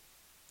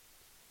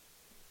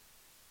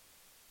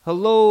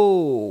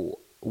Hello,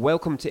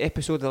 welcome to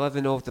episode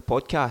 11 of the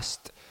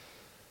podcast.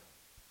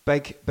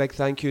 Big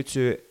thank you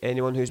to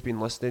anyone who's been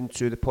listening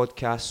to the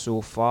podcast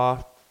so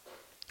far.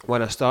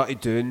 When I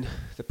started doing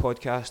the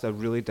podcast, I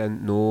really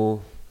didn't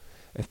know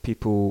if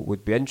people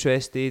would be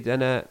interested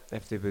in it,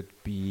 if they would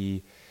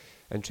be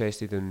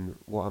interested in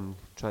what I'm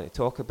trying to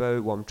talk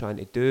about, what I'm trying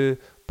to do,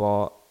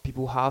 but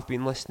people have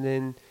been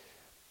listening,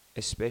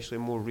 especially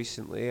more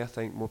recently. I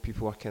think more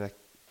people are kind of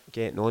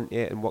getting onto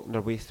it and working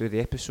their way through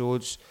the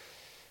episodes.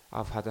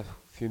 I've had a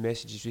few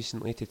messages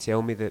recently to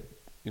tell me that,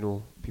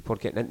 people are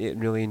getting into it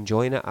and really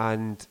enjoying it,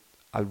 and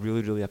I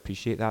really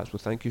appreciate that. So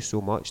thank you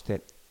so much to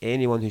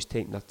anyone who's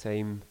taken their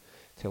time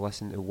to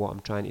listen to what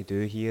I'm trying to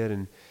do here.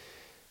 And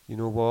you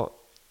know what?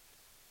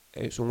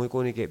 It's only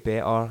going to get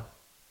better.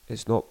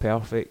 It's not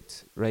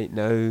perfect right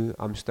now.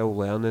 I'm still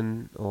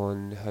learning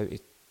on how to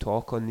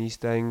talk on these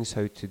things,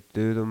 how to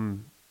do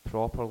them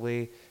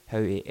properly,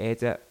 how to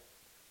edit.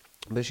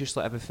 But it's just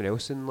like everything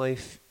else in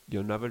life.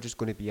 You're never just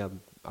going to be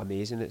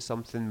amazing at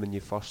something when you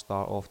first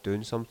start off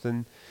doing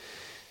something.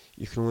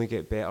 You can only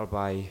get better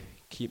by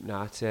keeping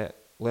at it,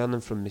 learning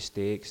from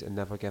mistakes and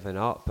never giving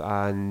up.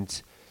 And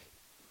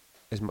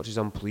as much as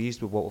I'm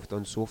pleased with what we've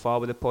done so far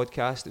with the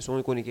podcast, it's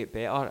only going to get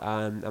better,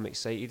 and I'm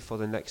excited for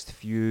the next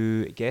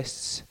few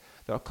guests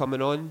that are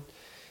coming on.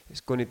 It's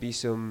going to be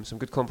some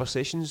good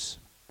conversations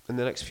in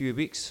the next few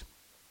weeks,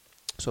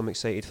 so I'm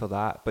excited for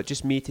that. But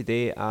just me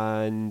today,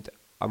 and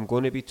I'm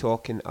going to be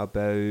talking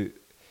about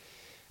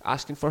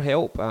asking for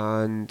help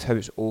and how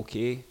it's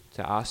okay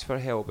to ask for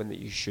help, and that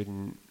you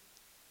shouldn't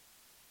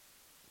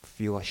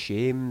feel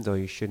ashamed or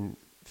you shouldn't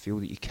feel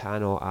that you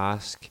cannot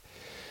ask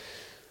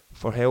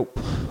for help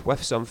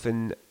with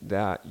something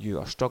that you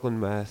are struggling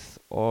with,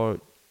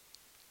 or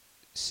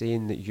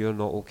saying that you're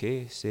not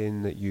okay,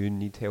 saying that you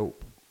need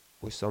help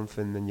with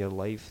something in your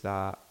life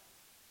that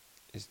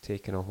is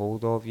taking a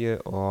hold of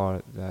you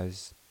or that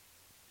is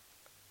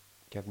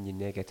giving you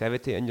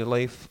negativity in your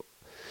life.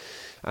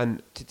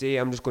 And today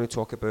I'm just going to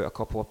talk about a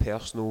couple of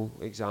personal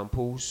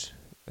examples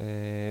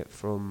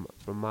from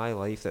my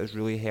life that has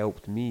really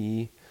helped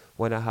me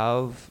when I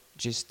have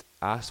just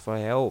asked for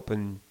help,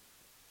 and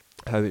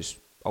how it's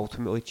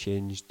ultimately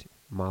changed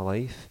my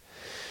life.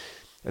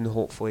 And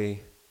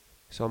hopefully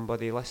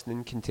somebody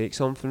listening can take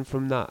something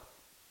from that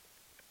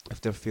if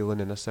they're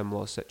feeling in a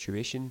similar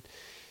situation.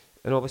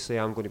 And obviously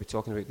I'm going to be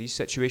talking about these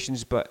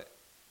situations, but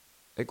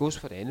it goes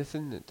for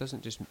anything. It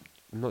doesn't just,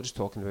 I'm not just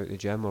talking about the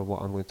gym or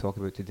what I'm going to talk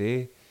about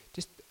today.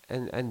 Just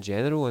in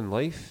general in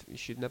life, you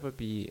should never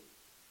be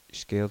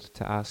scared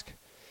to ask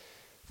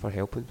for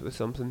help with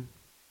something.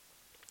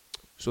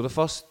 So the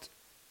first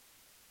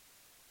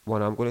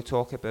one I'm going to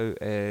talk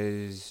about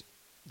is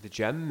the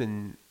gym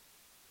and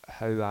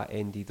how I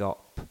ended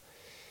up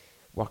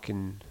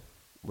working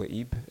with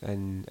Ebe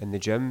in the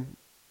gym.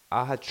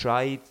 I had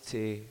tried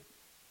to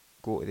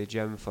go to the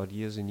gym for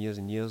years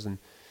and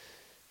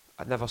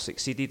I never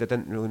succeeded. I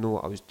didn't really know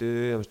what I was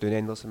doing. I was doing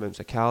endless amounts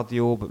of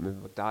cardio, but my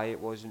diet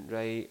wasn't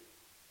right.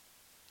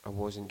 I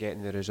wasn't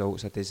getting the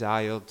results I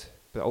desired.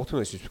 But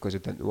ultimately it's just because I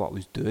didn't know what I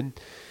was doing.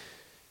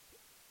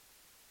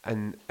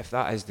 And if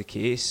that is the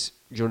case,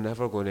 you're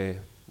never going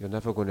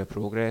to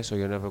progress, or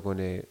you're never going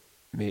to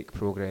make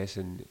progress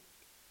and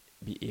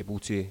be able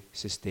to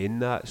sustain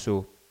that.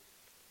 So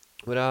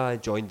when I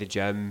joined the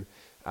gym,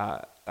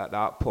 at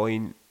that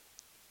point,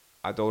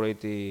 I'd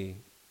already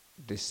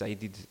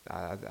decided,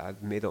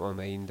 I'd made up my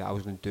mind that I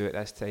was going to do it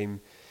this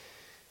time.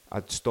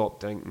 I'd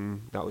stopped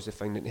drinking. That was the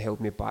thing that held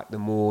me back the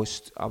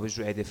most. I was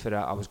ready for it.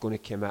 I was going to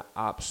commit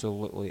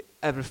absolutely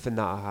everything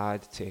that I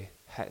had to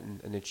hitting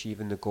and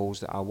achieving the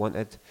goals that I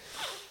wanted.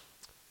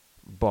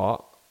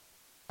 But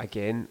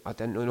again, I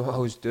didn't really know what I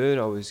was doing.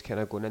 I was kind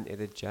of going into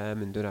the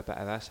gym and doing a bit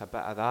of this, a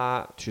bit of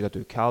that. Should I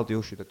do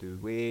cardio? Should I do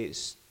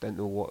weights? Didn't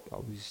know what I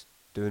was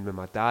doing with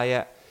my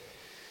diet.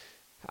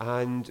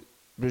 And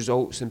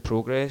results and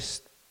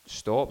progress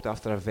stopped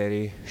after a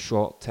very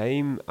short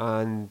time,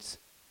 and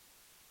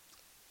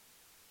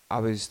I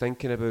was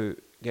thinking about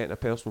getting a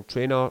personal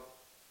trainer.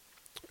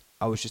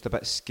 I was just a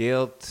bit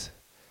scared.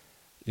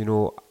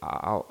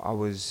 I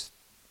was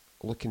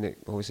looking at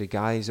obviously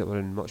guys that were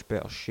in much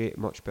better shape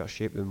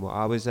than what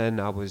I was in.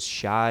 I was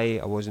shy,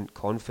 I wasn't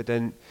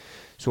confident,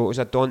 so it was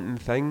a daunting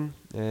thing.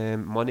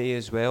 Money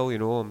as well,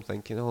 I'm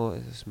thinking,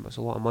 it's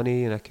a lot of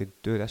money, and I could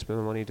do this with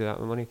my money, do that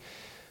with my money.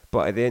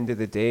 But at the end of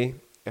the day,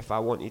 if I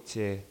wanted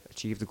to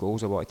achieve the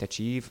goals I wanted to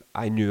achieve,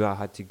 I knew I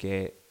had to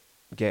get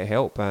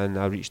help, and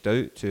I reached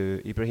out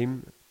to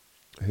Ibrahim,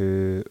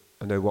 who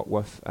I now work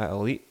with at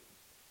Elite.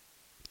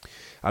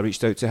 I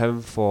reached out to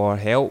him for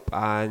help,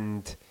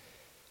 and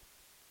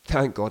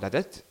thank God I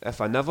did.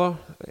 If I never,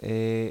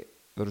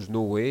 there's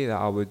no way that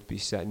I would be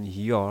sitting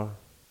here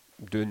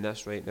doing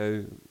this right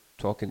now,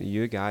 talking to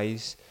you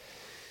guys,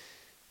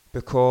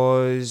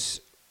 because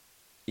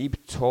he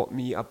taught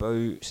me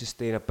about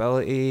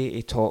sustainability.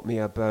 He taught me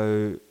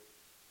about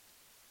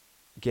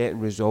getting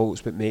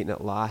results but making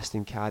it last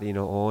and carrying it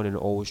on and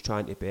always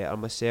trying to better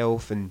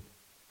myself. And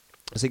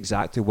it's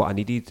exactly what I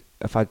needed.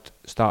 If I'd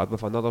started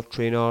with another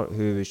trainer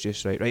who was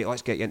just right,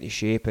 let's get you into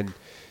shape and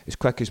as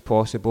quick as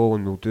possible,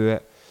 and we'll do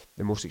it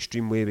the most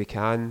extreme way we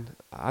can,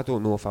 I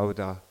don't know if I would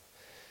have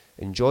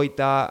enjoyed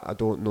that. I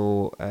don't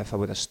know if I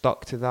would have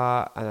stuck to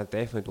that, and I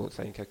definitely don't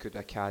think I could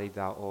have carried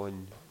that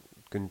on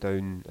going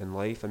down in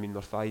life. I mean,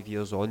 we're 5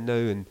 years on now,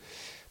 and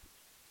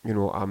you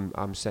know,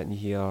 I'm sitting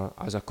here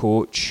as a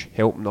coach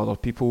helping other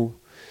people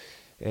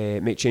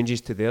make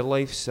changes to their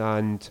lives,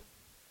 and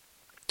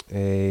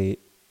yeah,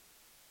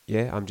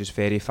 I'm just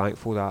very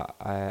thankful that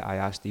I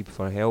asked Ebe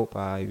for help.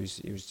 He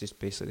was just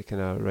basically the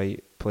kind of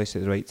right place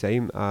at the right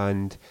time,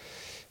 and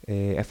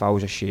if I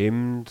was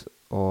ashamed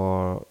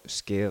or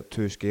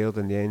too scared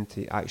in the end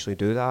to actually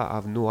do that, I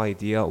have no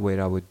idea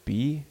where I would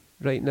be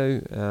right now,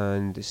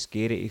 and it's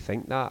scary to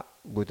think that.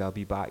 Would I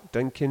be back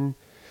drinking?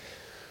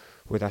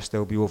 Would I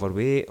still be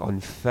overweight,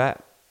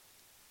 unfit,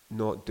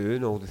 not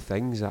doing all the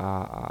things that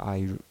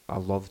I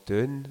love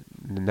doing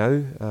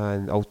now,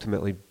 and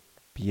ultimately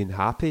being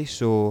happy?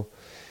 So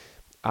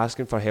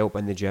asking for help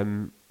in the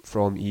gym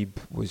from Ebe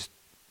was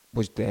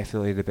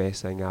definitely the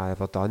best thing I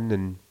ever done.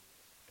 And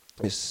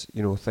it's,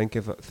 you know, think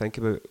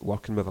about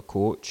working with a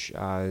coach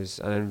as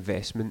an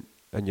investment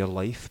in your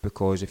life,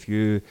 because if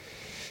you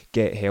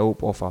get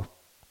help off a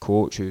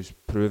coach who's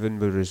proven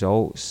with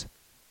results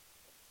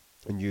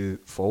and you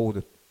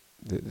follow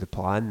the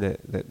plan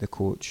that the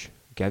coach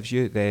gives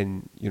you,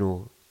 then you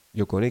know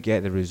you're going to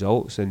get the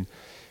results, and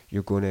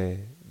you're going to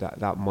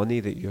that money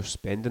that you're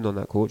spending on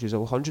that coach is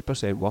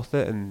 100% worth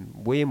it, and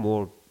way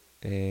more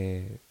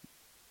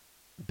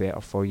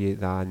better for you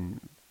than,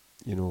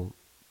 you know,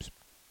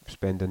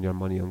 spending your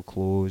money on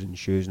clothes and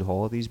shoes and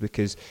holidays,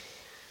 because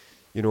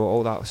you know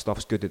all that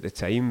stuff's good at the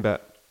time,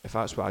 but if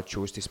that's what I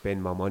chose to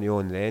spend my money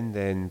on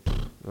then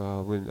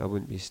I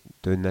wouldn't be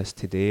doing this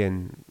today.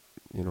 And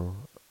you know,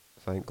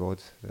 thank God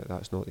that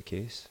that's not the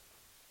case.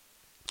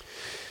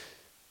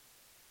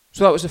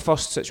 So that was the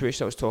first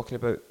situation I was talking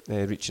about,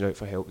 reaching out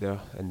for help there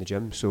in the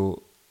gym.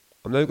 So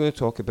I'm now going to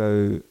talk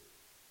about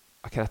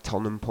a kind of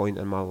turning point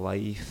in my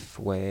life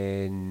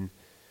when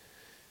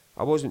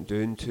I wasn't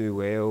doing too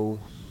well,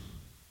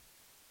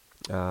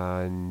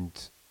 and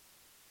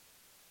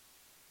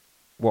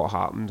what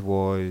happened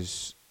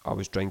was I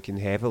was drinking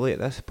heavily at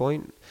this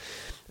point,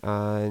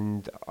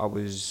 and I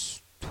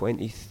was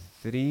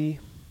 23,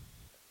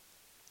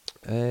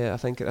 I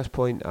think at this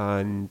point,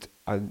 and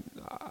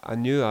I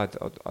knew I'd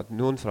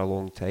known for a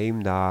long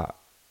time that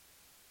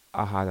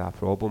I had a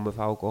problem with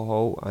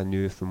alcohol. I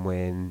knew from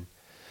when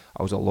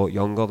I was a lot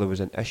younger there was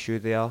an issue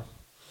there.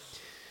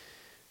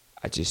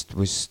 I just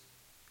was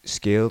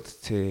scared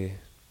to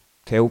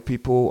tell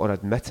people or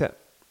admit it.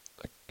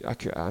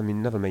 I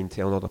mean, never mind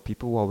telling other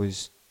people, I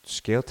was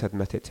scared to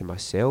admit it to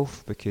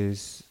myself,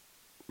 because,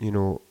 you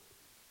know,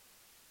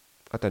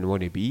 I didn't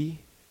want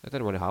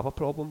to have a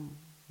problem.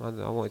 I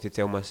wanted to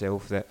tell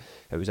myself that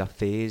it was a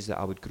phase, that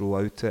I would grow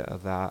out it, or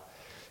that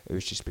it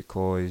was just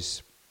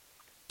because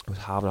I was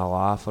having a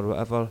laugh or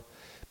whatever.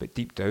 But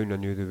deep down, I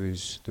knew there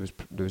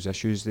was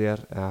issues there,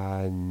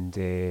 and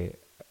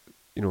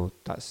you know,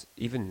 that's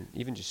even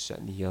just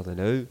sitting here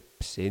now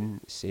saying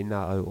that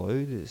out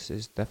loud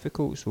is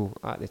difficult. So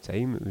at the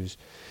time,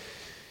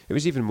 it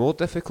was even more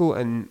difficult.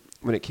 And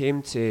when it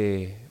came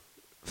to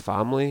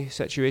family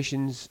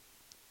situations,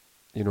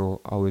 you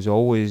know, I was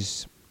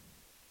always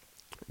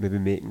maybe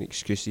making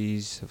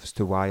excuses as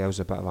to why I was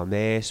a bit of a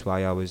mess,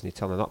 why I wasn't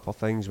turning up for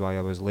things, why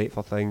I was late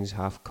for things,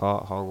 half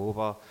cut,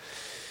 hungover,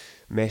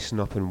 messing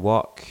up in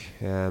work,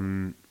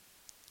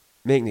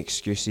 making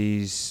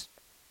excuses,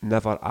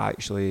 never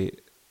actually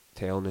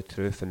telling the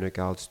truth in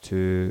regards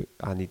to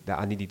I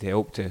needed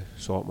help to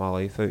sort my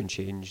life out and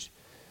change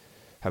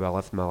how I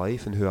lived my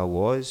life and who I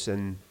was.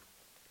 And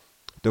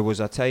there was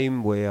a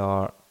time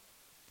where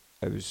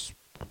it was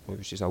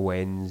just a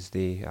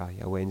Wednesday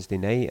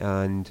night,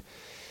 and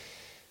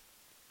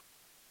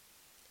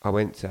I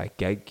went to a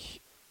gig,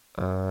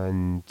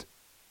 and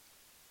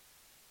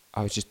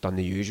I was just done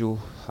the usual.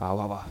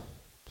 I'll have a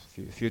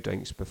few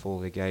drinks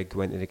before the gig,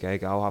 went to the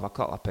gig, I'll have a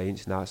couple of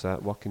pints and that's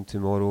it, working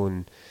tomorrow,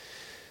 and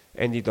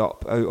ended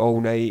up out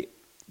all night,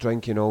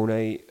 drinking all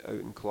night, out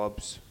in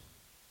clubs.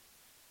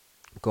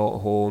 Got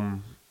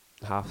home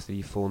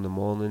 3:30, 4 in the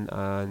morning,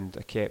 and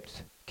I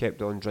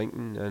kept on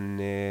drinking,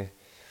 and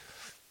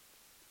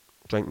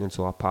drinking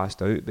until I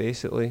passed out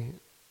basically.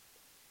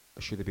 I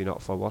should have been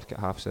up for work at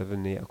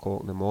 7:30, 8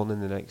 o'clock in the morning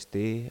the next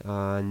day,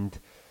 and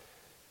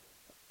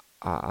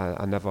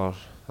I never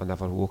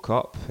woke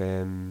up.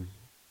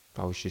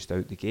 I was just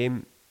out the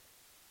game,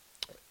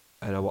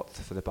 and I worked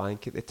for the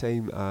bank at the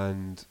time,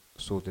 and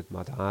so did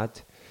my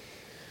dad.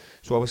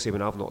 So obviously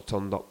when I've not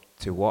turned up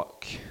to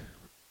work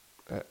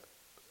at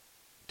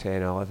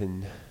 10,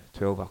 11,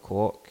 12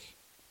 o'clock,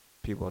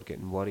 people are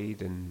getting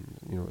worried, and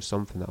you know, it's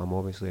something that I'm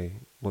obviously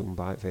looking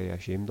back very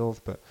ashamed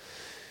of. But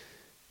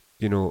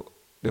you know,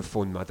 they've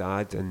phoned my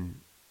dad and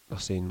they're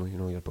saying, you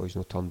know, your boy's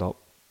not turned up.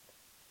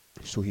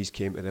 So he's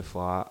came to the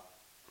flat,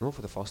 not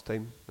for the first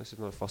time, this is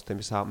not the first time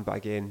it's happened, but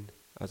again,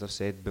 as I've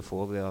said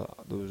before, I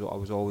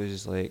was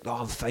always like, no,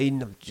 I'm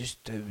fine. It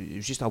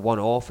was just a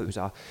one-off. It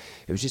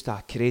was just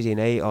a crazy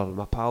night, or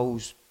my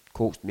pals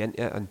coaxed me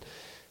into it, and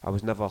I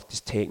was never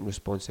just taking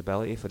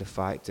responsibility for the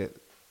fact that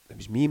it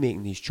was me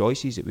making these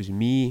choices. It was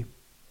me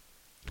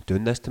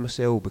doing this to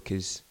myself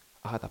because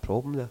I had a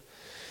problem there.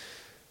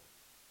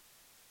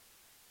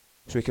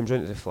 So he comes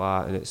round to the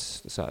flat, and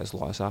it's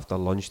after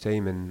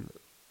lunchtime, and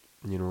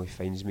he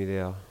finds me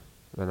there,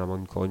 and I'm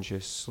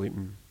unconscious,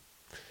 sleeping,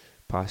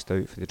 passed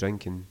out for the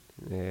drink, and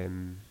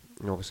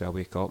obviously I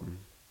wake up, and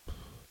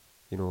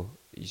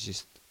he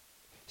just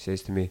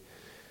says to me,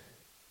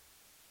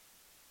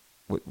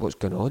 what's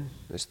going on?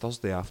 It's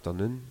Thursday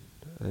afternoon,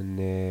 and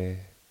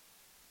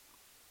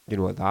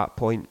at that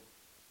point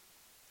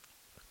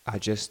I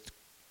just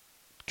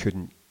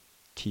couldn't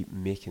keep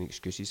making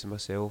excuses to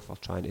myself or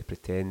trying to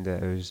pretend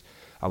that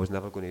I was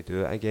never going to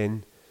do it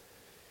again.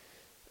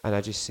 And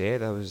I just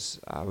said, I was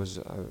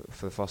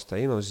for the first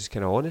time, I was just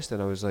kind of honest,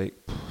 and I was like,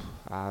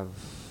 I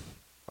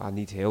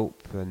need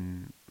help,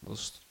 and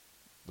there's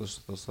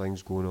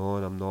things going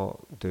on. I'm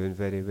not doing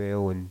very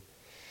well, and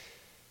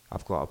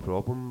I've got a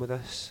problem with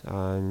this.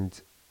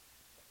 And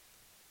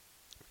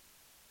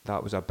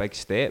that was a big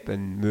step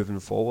in moving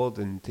forward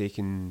and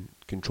taking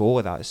control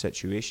of that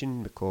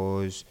situation,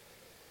 because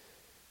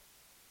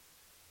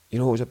it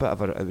was a bit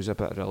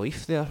of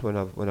relief there when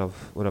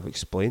I've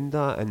explained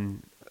that.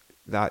 And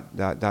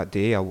that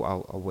day I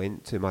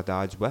went to my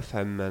dad's with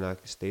him, and I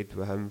stayed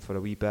with him for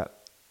a wee bit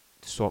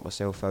to sort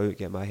myself out,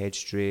 get my head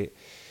straight,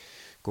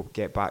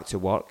 get back to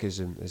work, as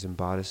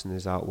embarrassing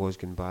as that was,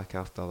 going back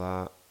after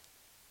that.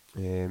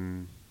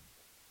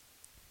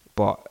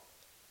 But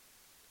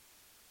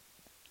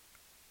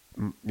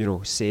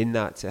saying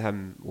that to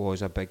him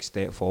was a big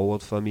step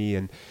forward for me.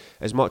 And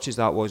as much as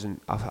that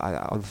wasn't,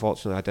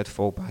 unfortunately I did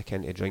fall back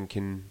into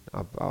drinking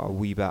a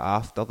wee bit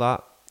after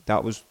that.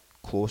 That was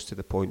close to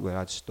the point where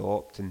I'd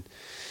stopped, and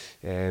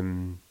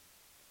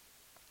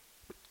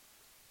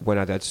when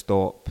I did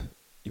stop,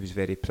 he was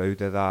very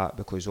proud of that,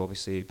 because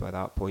obviously by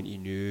that point he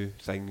knew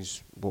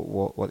things,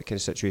 what the kind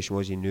of situation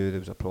was. He knew there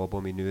was a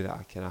problem. He knew that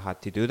I kind of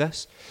had to do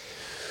this.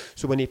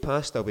 So when he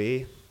passed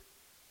away,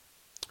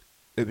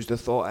 it was the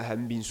thought of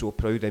him being so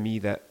proud of me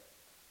that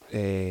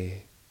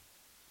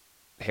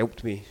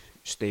helped me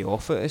stay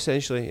off it,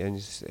 essentially, and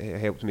it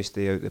helped me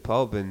stay out the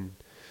pub. And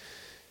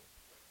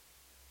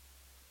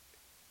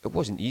it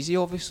wasn't easy,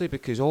 obviously,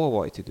 because all I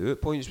wanted to do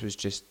at points was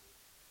just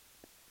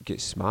get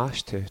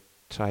smashed, to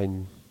try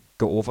and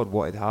get over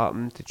what had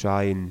happened, to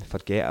try and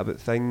forget about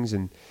things.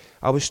 And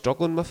I was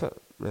struggling with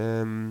it.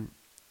 And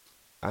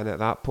at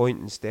that point,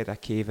 instead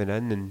of caving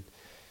in and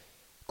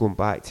going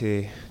back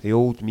to the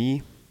old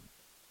me,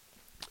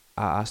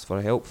 I asked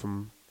for help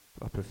from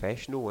a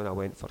professional, and I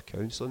went for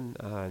counselling,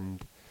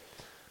 and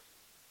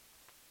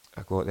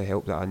I got the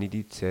help that I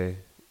needed to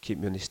keep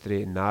me on the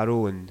straight and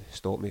narrow and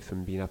stop me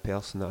from being a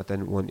person that I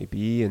didn't want to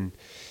be, and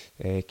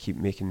keep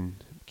making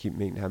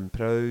him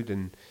proud.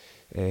 And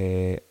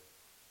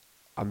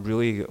I'm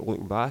really,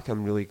 looking back,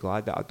 I'm really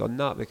glad that I'd done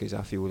that, because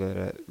I feel that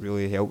it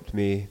really helped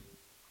me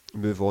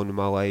move on in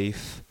my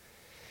life,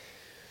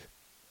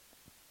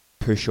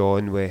 push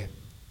on with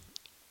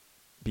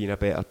being a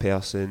better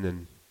person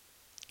and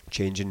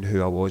changing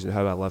who I was and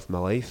how I lived my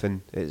life.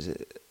 And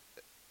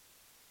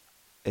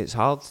it's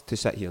hard to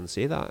sit here and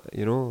say that,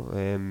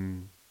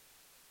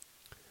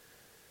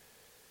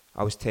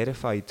 I was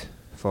terrified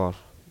for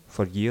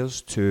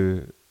years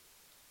to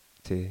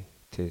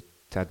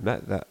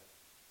admit that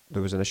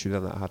there was an issue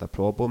there, that I had a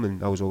problem,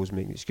 and I was always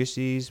making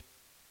excuses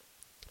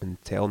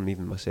and telling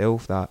even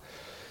myself that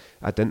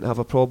I didn't have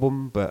a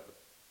problem. But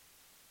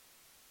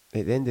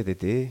at the end of the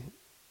day,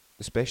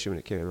 especially when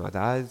it came to my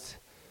dad,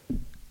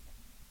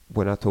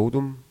 when I told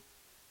him,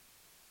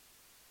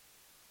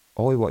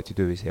 all he wanted to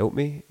do was help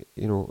me.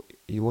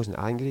 He wasn't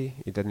angry,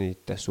 he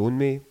didn't disown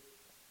me,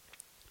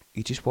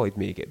 he just wanted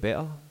me to get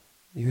better.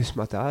 He was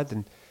my dad,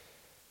 and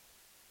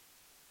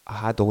I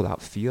had all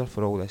that fear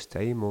for all this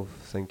time of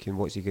thinking,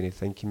 what's he going to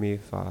think of me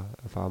if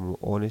I'm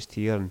honest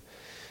here? And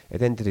at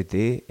the end of the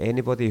day,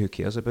 anybody who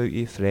cares about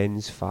you,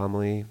 friends,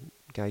 family,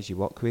 guys you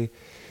work with,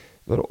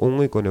 they're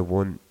only going to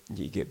want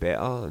you to get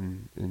better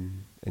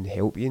and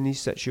help you in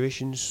these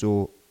situations.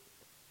 So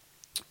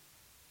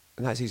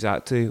that's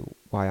exactly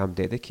why I'm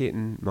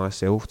dedicating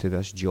myself to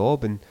this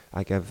job, and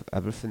I give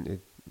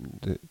everything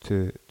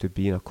to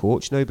being a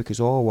coach now, because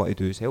all I want to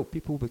do is help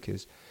people,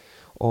 because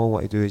all I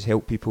want to do is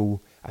help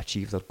people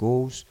achieve their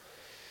goals,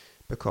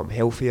 become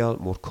healthier,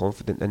 more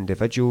confident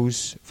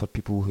individuals, for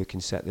people who can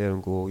sit there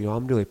and go,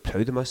 I'm really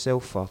proud of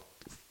myself for,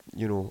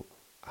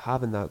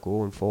 having that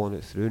goal and following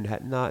it through and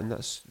hitting that. And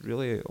that's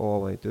really all I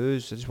want to do,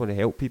 is I just want to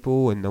help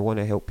people, and I want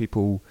to help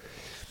people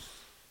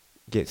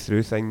get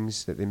through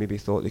things that they maybe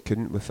thought they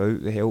couldn't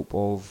without the help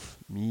of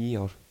me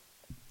or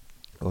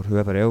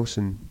whoever else.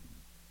 And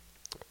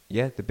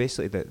yeah, the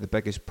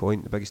biggest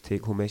point, the biggest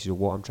take home message of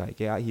what I'm trying to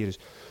get at here is,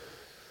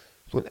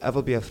 don't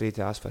ever be afraid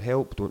to ask for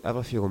help. Don't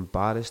ever feel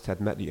embarrassed to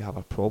admit that you have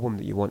a problem,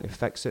 that you want to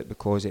fix it,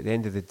 because at the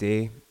end of the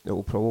day, it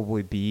will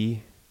probably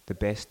be the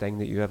best thing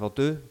that you ever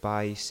do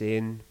by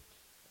saying,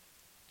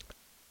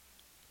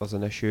 there's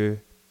an issue,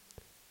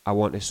 I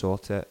want to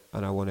sort it,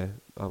 and I want to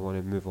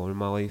move on in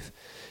my life,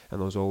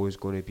 and there's always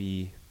going to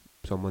be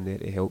someone there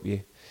to help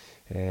you.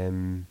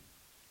 And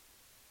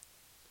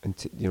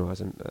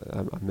as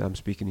I'm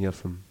speaking here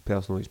from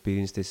personal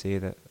experience to say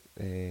that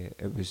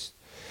it was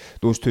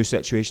those two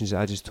situations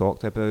that I just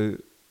talked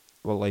about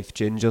were life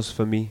changers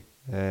for me.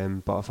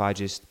 But if I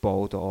just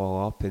balled it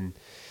all up and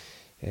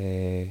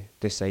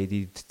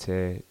decided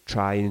to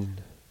try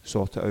and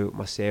sort it out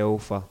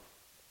myself, or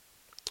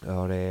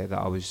that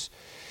I was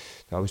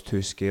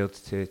too scared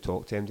to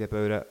talk to anybody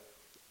about it,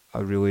 I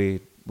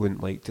really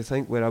wouldn't like to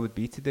think where I would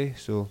be today.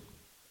 So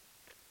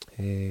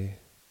yeah,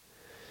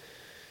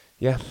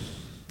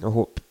 I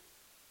hope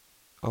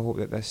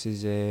that this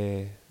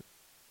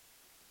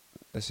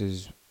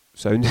is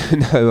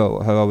sounding how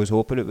I was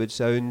hoping it would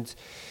sound.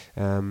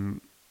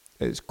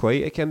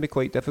 It can be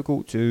quite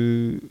difficult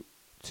to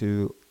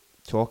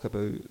talk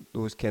about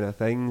those kind of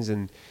things,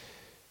 and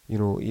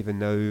even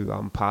now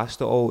I'm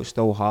past it all, it's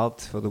still hard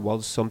for the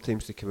words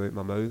sometimes to come out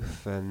my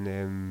mouth,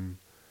 and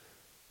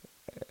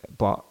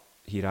but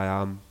here I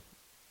am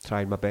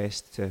trying my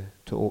best to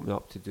open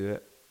up, to do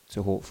it,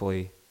 to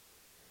hopefully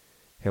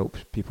help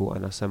people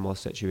in a similar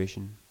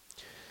situation.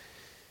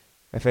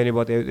 If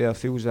anybody out there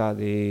feels that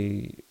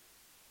they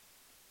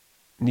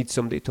need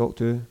somebody to talk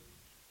to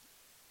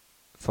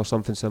for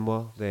something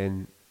similar,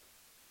 then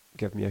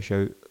give me a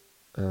shout,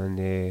 and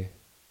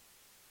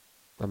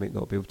I might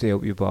not be able to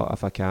help you, but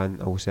if I can,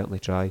 I will certainly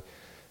try.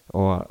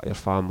 Or your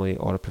family,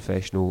 or a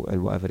professional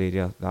in whatever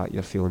area that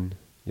you're feeling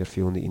that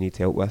you need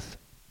help with.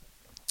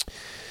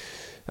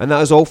 And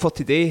that is all for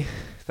today.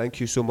 Thank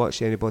you so much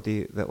to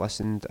anybody that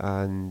listened,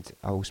 and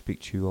I will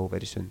speak to you all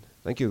very soon.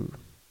 Thank you.